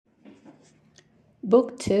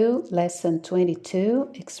Book 2, Lesson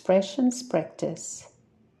 22, Expressions Practice.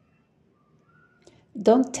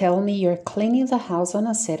 Don't tell me you're cleaning the house on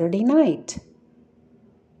a Saturday night.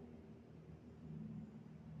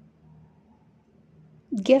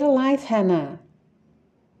 Get a life, Hannah.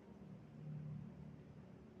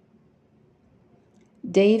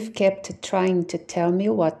 Dave kept trying to tell me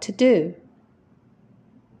what to do.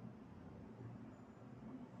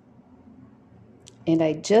 And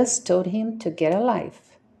I just told him to get a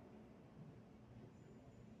life.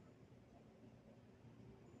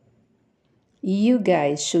 You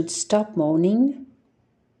guys should stop moaning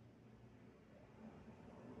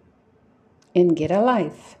and get a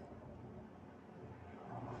life.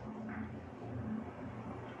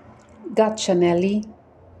 Gotcha, Nellie.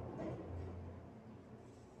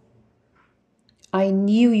 I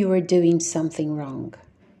knew you were doing something wrong.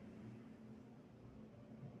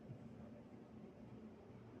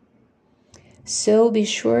 So be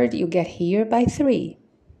sure you get here by 3.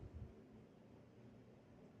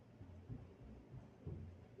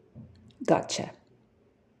 Gotcha.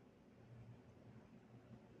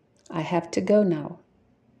 I have to go now.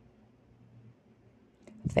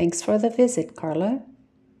 Thanks for the visit, Carla.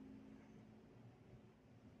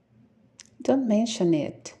 Don't mention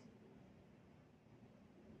it.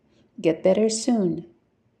 Get better soon.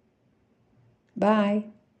 Bye.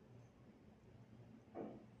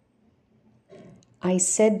 I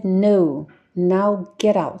said no. Now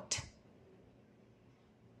get out.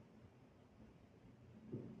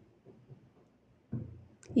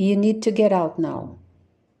 You need to get out now.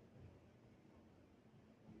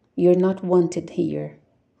 You're not wanted here.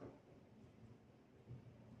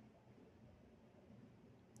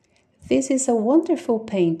 This is a wonderful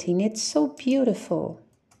painting. It's so beautiful.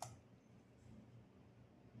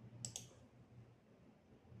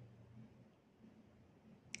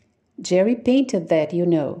 Jerry painted that, you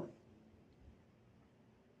know.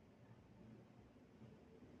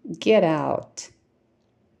 Get out.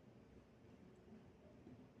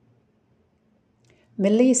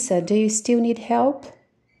 Melissa, do you still need help?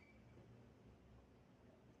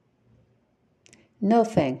 No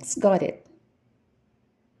thanks, got it.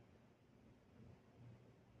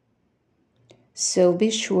 So be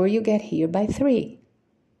sure you get here by 3.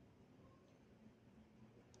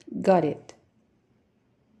 Got it.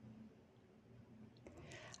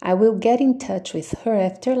 I will get in touch with her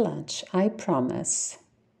after lunch, I promise.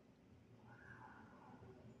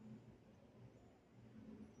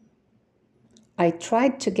 I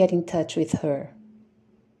tried to get in touch with her,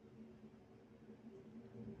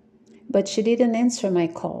 but she didn't answer my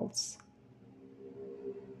calls.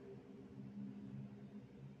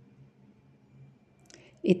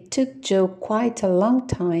 It took Joe quite a long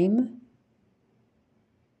time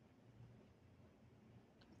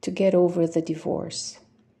to get over the divorce.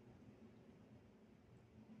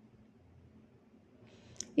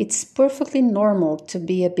 It's perfectly normal to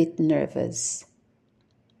be a bit nervous.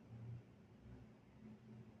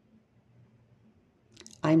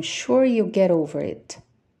 I'm sure you'll get over it.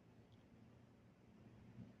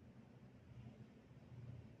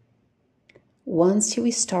 Once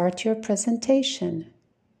you start your presentation.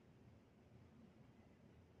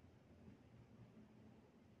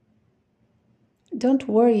 Don't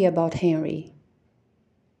worry about Henry.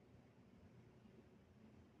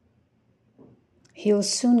 He'll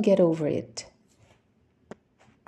soon get over it.